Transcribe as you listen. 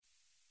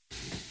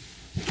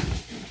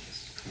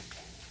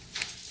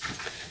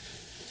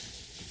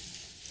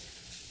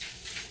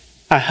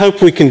I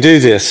hope we can do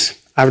this.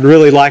 I would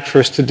really like for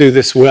us to do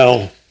this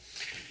well,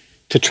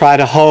 to try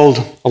to hold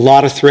a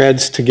lot of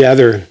threads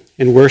together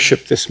in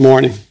worship this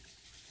morning.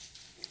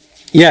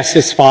 Yes,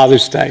 it's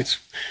Father's Day. It's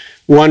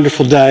a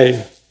wonderful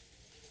day.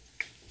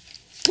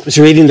 I was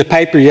reading the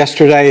paper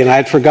yesterday, and I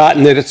had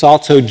forgotten that it's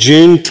also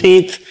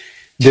Juneteenth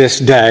this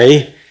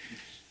day,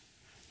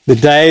 the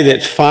day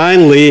that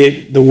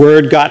finally the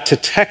word got to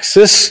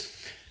Texas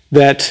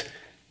that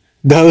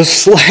those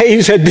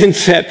slaves had been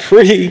set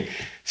free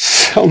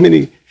so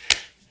many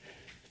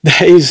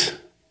days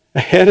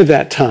ahead of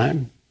that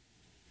time.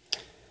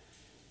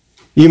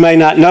 You may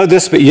not know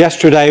this, but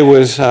yesterday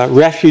was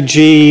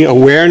Refugee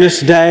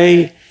Awareness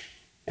Day.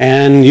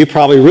 And you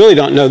probably really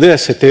don't know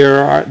this, that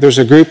there's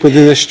a group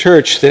within this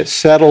church that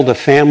settled a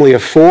family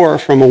of 4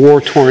 from a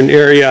war-torn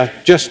area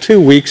just 2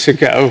 weeks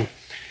ago.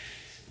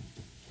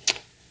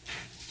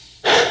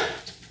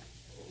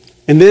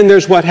 And then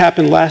there's what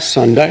happened last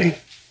Sunday.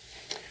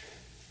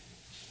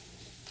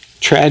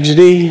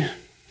 Tragedy,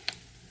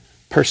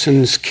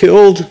 persons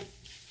killed.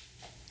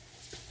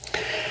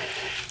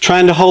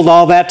 Trying to hold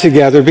all that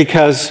together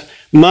because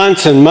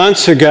months and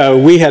months ago,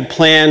 we had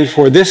planned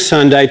for this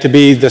Sunday to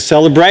be the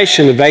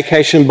celebration of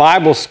Vacation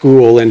Bible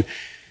School and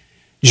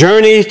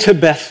Journey to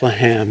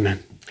Bethlehem.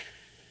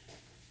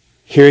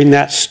 Hearing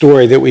that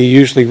story that we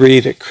usually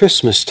read at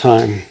Christmas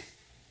time.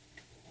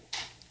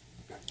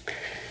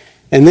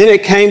 And then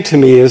it came to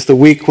me as the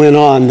week went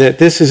on that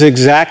this is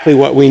exactly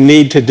what we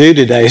need to do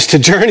today, is to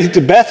journey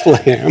to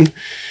Bethlehem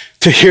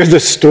to hear the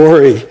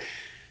story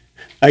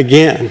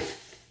again.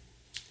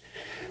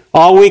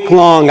 All week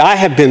long, I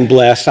have been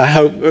blessed. I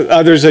hope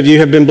others of you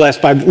have been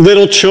blessed by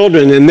little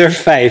children in their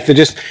faith.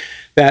 Just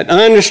that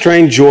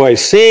unrestrained joy,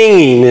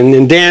 singing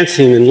and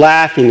dancing and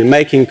laughing and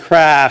making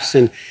crafts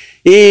and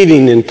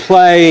eating and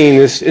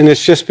playing. And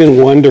it's just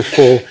been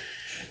wonderful.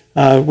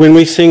 When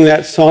we sing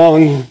that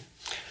song,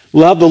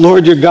 love the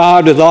Lord your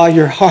God with all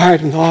your heart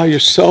and all your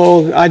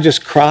soul, I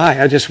just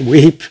cry. I just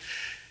weep.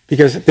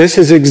 Because this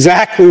is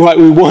exactly what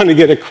we want to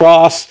get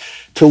across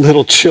to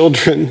little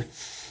children.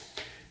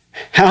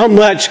 How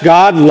much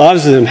God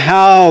loves them,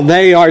 how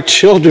they are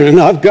children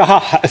of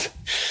God.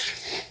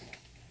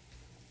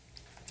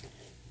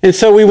 And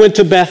so we went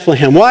to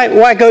Bethlehem.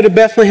 Why go to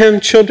Bethlehem,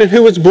 children?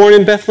 Who was born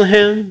in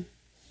Bethlehem?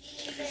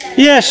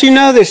 Yes, you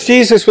know this.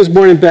 Jesus was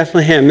born in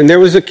Bethlehem, and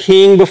there was a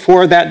king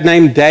before that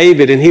named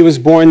David, and he was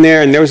born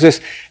there, and there was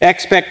this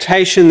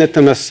expectation that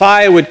the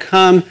Messiah would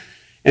come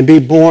and be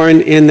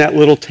born in that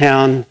little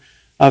town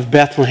of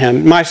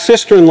Bethlehem. My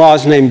sister-in-law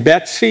is named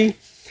Betsy,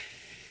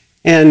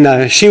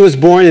 and she was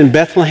born in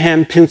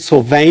Bethlehem,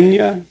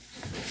 Pennsylvania.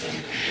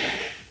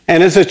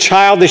 And as a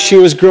child, as she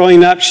was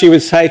growing up, she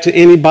would say to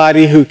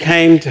anybody who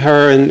came to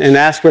her and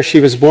asked where she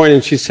was born,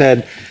 and she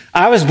said,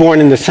 I was born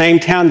in the same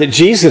town that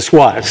Jesus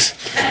was.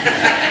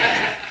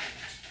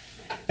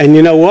 And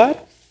you know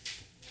what?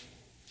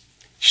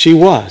 She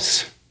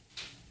was.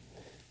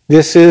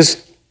 This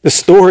is the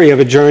story of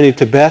a journey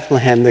to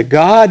Bethlehem, that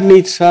God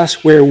meets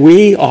us where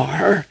we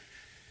are,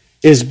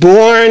 is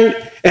born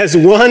as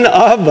one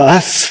of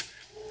us,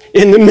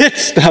 in the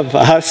midst of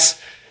us,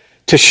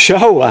 to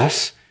show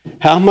us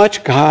how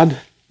much God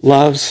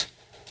loves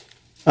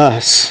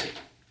us.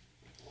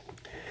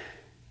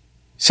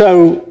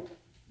 So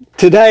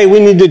today we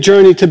need to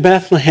journey to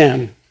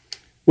Bethlehem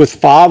with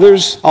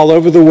fathers all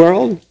over the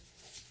world,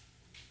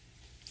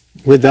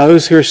 with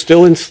those who are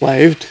still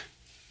enslaved,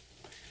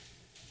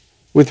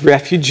 with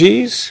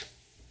refugees,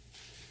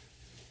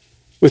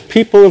 with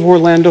people of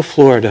Orlando,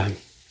 Florida.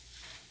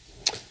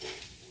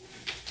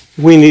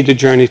 We need to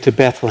journey to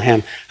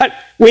Bethlehem.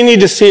 We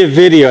need to see a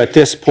video at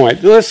this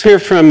point. Let's hear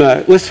from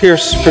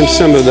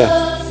some of the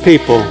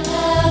people.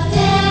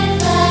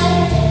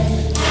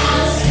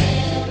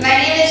 My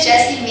name is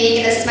Jessie Meek,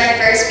 and this is my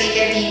first week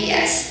at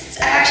VBS.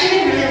 I've actually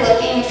been really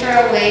looking for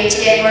a way to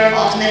get more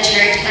involved in the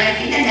church, and I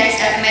think the next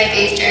step in my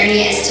faith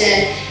journey is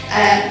to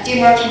do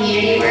more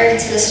community work.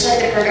 And so this is like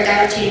the perfect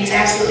opportunity, because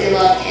I absolutely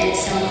love kids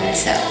so much.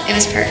 So it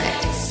was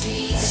perfect.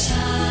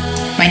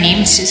 My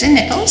name is Susan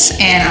Nichols,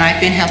 and I've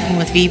been helping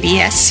with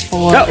VBS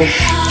for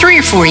 3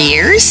 or 4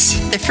 years.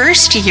 The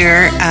first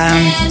year,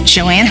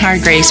 Joanne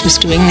Hargraves was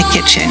doing the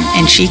kitchen,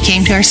 and she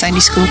came to our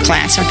Sunday school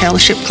class, our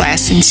fellowship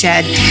class, and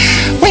said,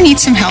 we need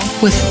some help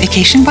with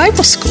Vacation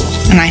Bible School.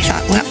 And I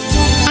thought, well,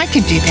 I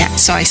could do that.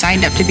 So I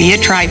signed up to be a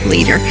tribe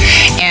leader.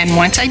 And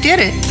once I did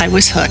it, I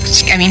was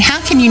hooked. I mean, how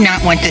can you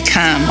not want to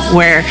come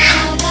where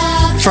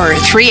for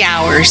 3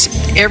 hours,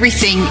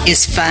 everything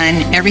is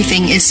fun,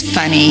 everything is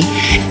funny,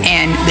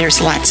 and there's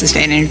lots of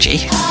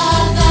energy.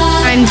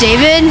 I'm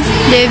David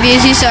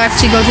Busey, so I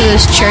actually go to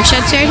this church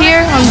that's right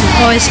here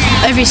always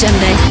every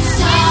Sunday.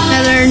 I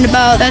learned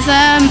about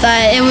Bethlehem,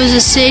 that it was a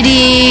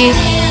city,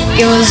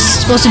 it was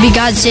supposed to be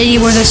God's city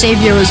where the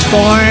Savior was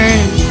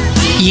born.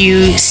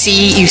 You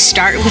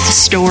start with the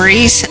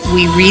stories.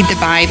 We read the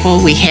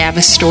Bible. We have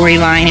a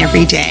storyline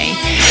every day.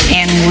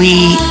 and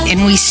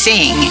we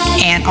sing,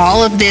 and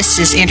all of this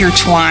is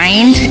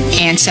intertwined.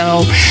 And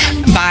so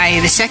by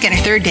the second or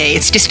third day,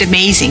 it's just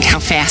amazing how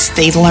fast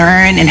they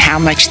learn and how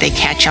much they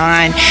catch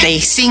on. They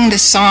sing the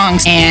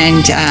songs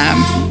and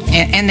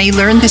they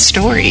learn the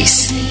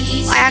stories.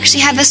 I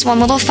actually have this one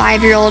little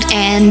 5-year-old,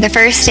 and the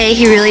first day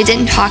he really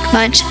didn't talk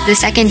much. The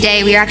second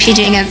day we were actually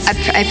doing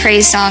a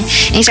praise song,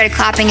 and he started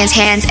clapping his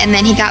hands, and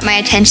then he got my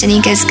attention.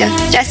 He goes,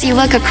 "Jesse,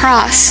 look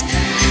across."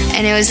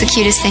 And it was the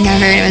cutest thing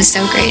ever. It was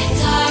so great.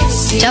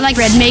 I like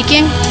bread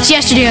making. So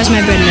yesterday was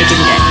my bread making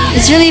day.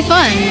 It's really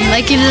fun.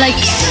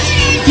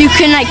 You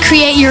can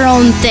create your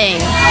own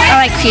thing.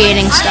 I like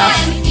creating stuff.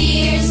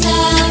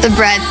 The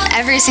bread,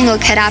 every single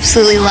kid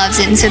absolutely loves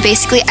it. And so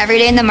basically every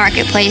day in the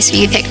marketplace,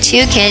 we pick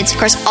 2 kids. Of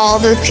course, all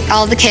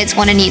the kids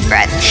want to knead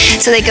bread.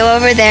 So they go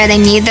over there, they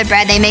knead the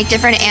bread, they make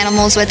different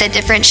animals with it,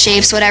 different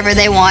shapes, whatever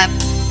they want.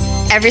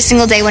 Every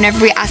single day, whenever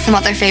we ask them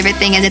what their favorite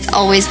thing is, it's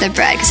always the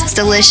bread, because it's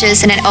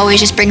delicious and it always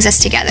just brings us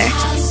together.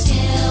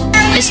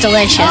 It's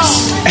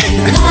delicious.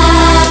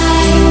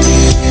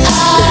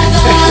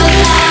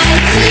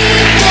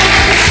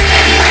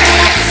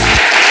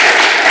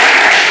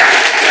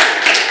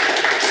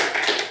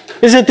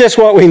 Isn't this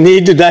what we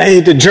need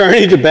today, to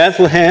journey to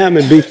Bethlehem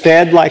and be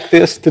fed like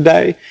this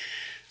today?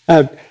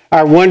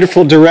 Our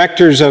wonderful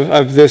directors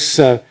of this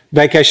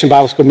Vacation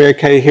Bible School, Mary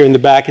Kay here in the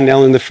back and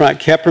Ellen in the front,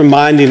 kept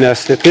reminding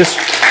us that this...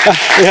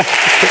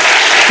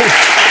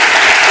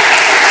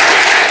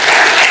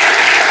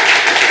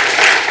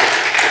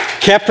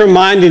 kept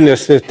reminding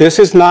us that this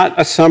is not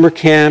a summer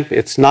camp,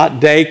 it's not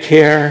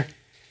daycare,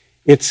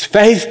 it's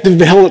faith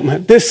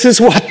development. This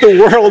is what the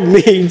world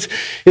needs,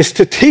 is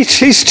to teach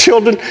these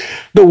children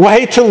the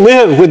way to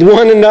live with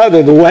one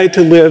another, the way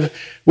to live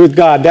with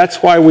God.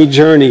 That's why we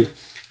journey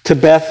to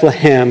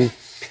Bethlehem.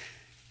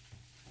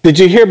 Did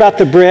you hear about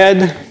the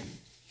bread?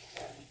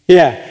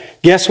 Yeah.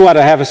 Guess what?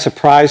 I have a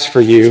surprise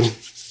for you.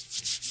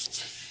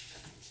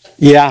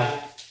 Yeah.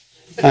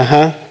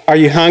 Are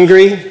you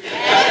hungry?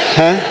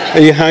 Are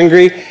you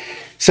hungry?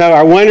 So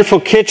our wonderful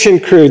kitchen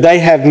crew, they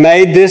have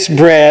made this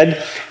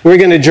bread. We're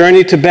going to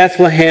journey to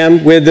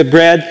Bethlehem with the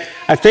bread.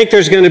 I think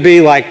there's going to be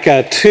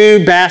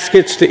 2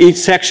 baskets to each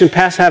section.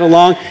 Pass that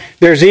along.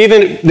 There's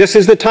even, this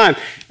is the time.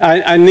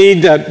 I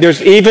need,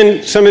 there's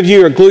even, some of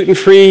you are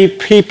gluten-free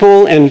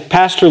people, and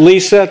Pastor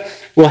Lisa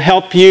will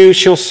help you.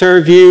 She'll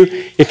serve you.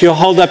 If you'll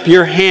hold up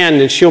your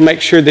hand, and she'll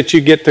make sure that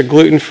you get the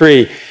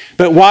gluten-free.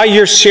 But while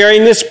you're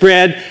sharing this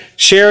bread,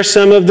 share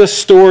some of the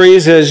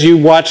stories as you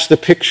watch the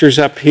pictures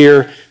up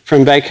here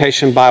from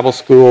Vacation Bible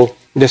School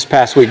this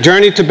past week.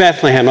 Journey to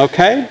Bethlehem,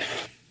 okay?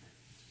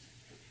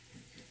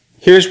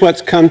 Here's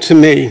what's come to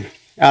me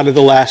out of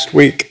the last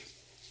week.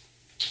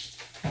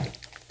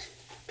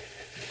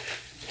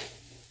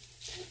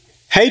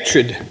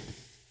 Hatred,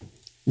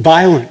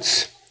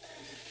 violence,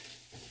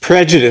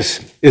 prejudice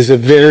is a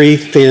very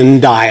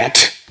thin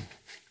diet.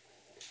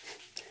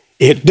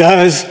 It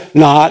does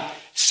not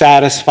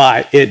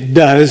satisfy. It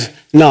does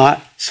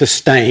not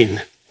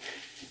sustain.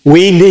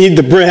 We need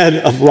the bread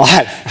of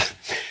life.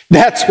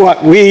 That's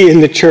what we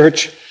in the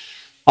church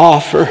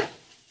offer.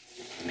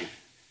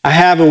 I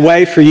have a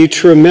way for you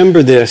to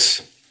remember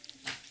this.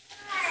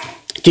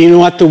 Do you know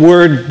what the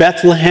word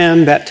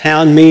Bethlehem, that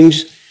town,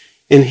 means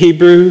in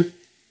Hebrew?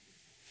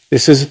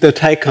 This is the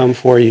take-home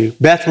for you.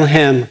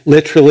 Bethlehem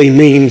literally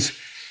means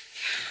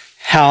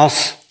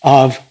house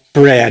of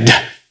bread.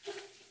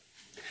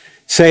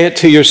 Say it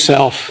to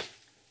yourself.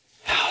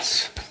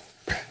 House of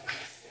bread.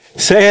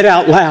 Say it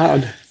out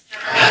loud.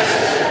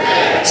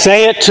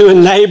 Say it to a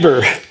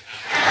neighbor.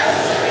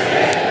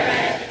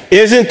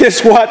 Isn't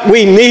this what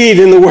we need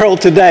in the world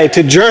today?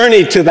 To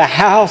journey to the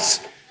house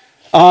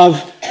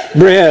of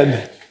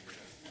bread.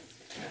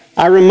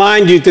 I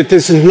remind you that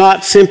this is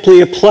not simply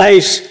a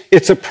place,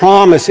 it's a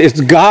promise.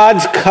 It's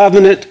God's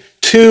covenant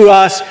to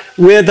us,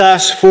 with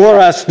us, for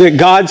us, that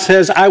God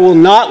says, I will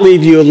not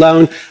leave you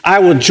alone. I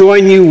will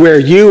join you where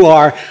you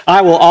are.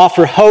 I will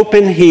offer hope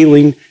and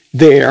healing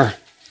there.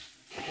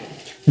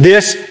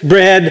 This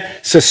bread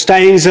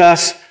sustains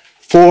us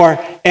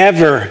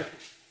forever.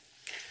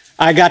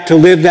 I got to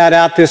live that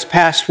out this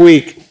past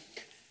week.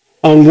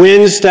 On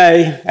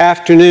Wednesday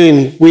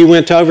afternoon, we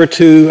went over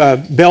to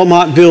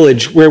Belmont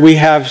Village, where we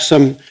have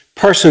some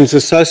persons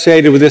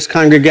associated with this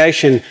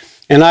congregation,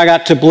 and I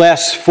got to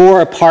bless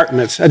 4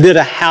 apartments. I did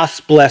a house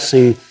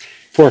blessing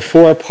for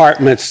 4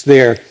 apartments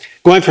there,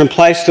 going from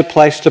place to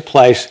place to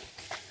place.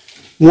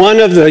 One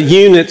of the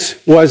units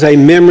was a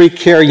memory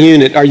care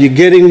unit. Are you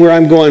getting where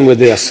I'm going with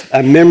this?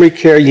 A memory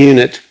care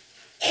unit.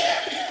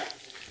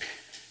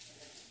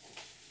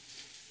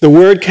 The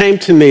word came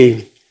to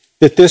me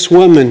that this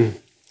woman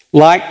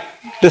liked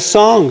the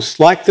songs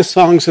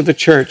of the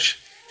church.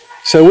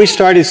 So we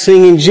started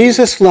singing,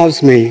 Jesus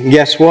Loves Me. And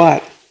guess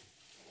what?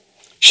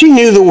 She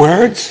knew the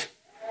words.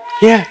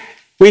 Yeah.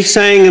 We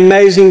sang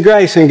Amazing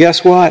Grace, and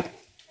guess what?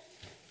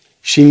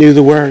 She knew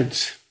the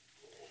words.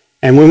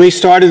 And when we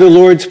started the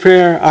Lord's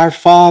Prayer, Our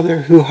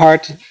Father who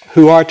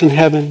art in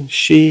heaven,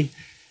 she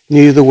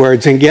knew the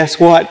words. And guess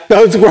what?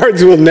 Those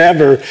words will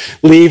never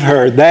leave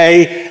her.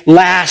 They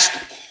last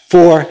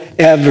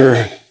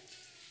forever.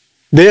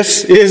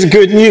 This is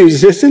good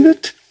news, isn't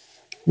it?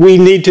 We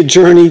need to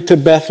journey to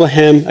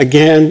Bethlehem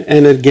again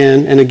and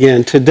again and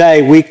again.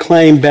 Today, we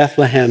claim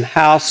Bethlehem,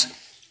 house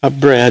of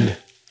bread.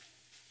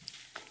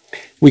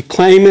 We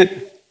claim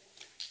it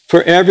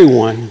for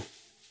everyone.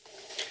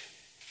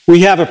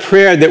 We have a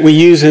prayer that we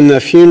use in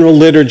the funeral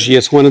liturgy.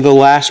 It's one of the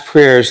last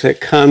prayers that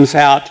comes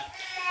out,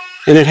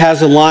 and it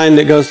has a line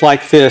that goes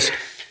like this: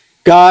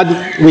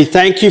 God, we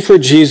thank you for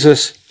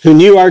Jesus, who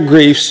knew our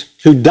griefs,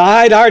 who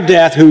died our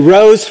death, who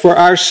rose for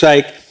our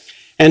sake,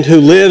 and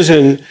who lives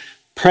and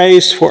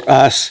prays for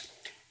us.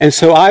 And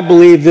so I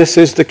believe this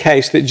is the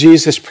case, that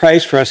Jesus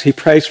prays for us. He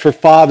prays for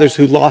fathers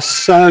who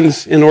lost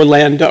sons in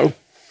Orlando.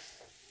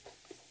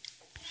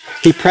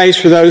 He prays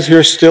for those who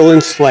are still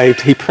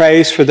enslaved. He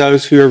prays for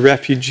those who are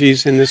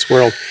refugees in this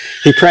world.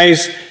 He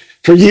prays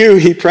for you.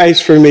 He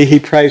prays for me. He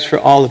prays for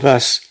all of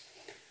us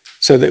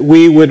so that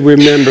we would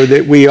remember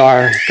that we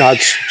are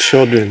God's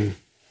children.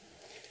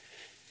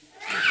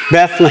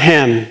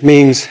 Bethlehem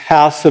means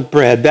house of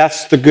bread.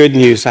 That's the good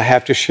news I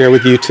have to share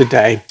with you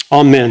today.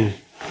 Amen.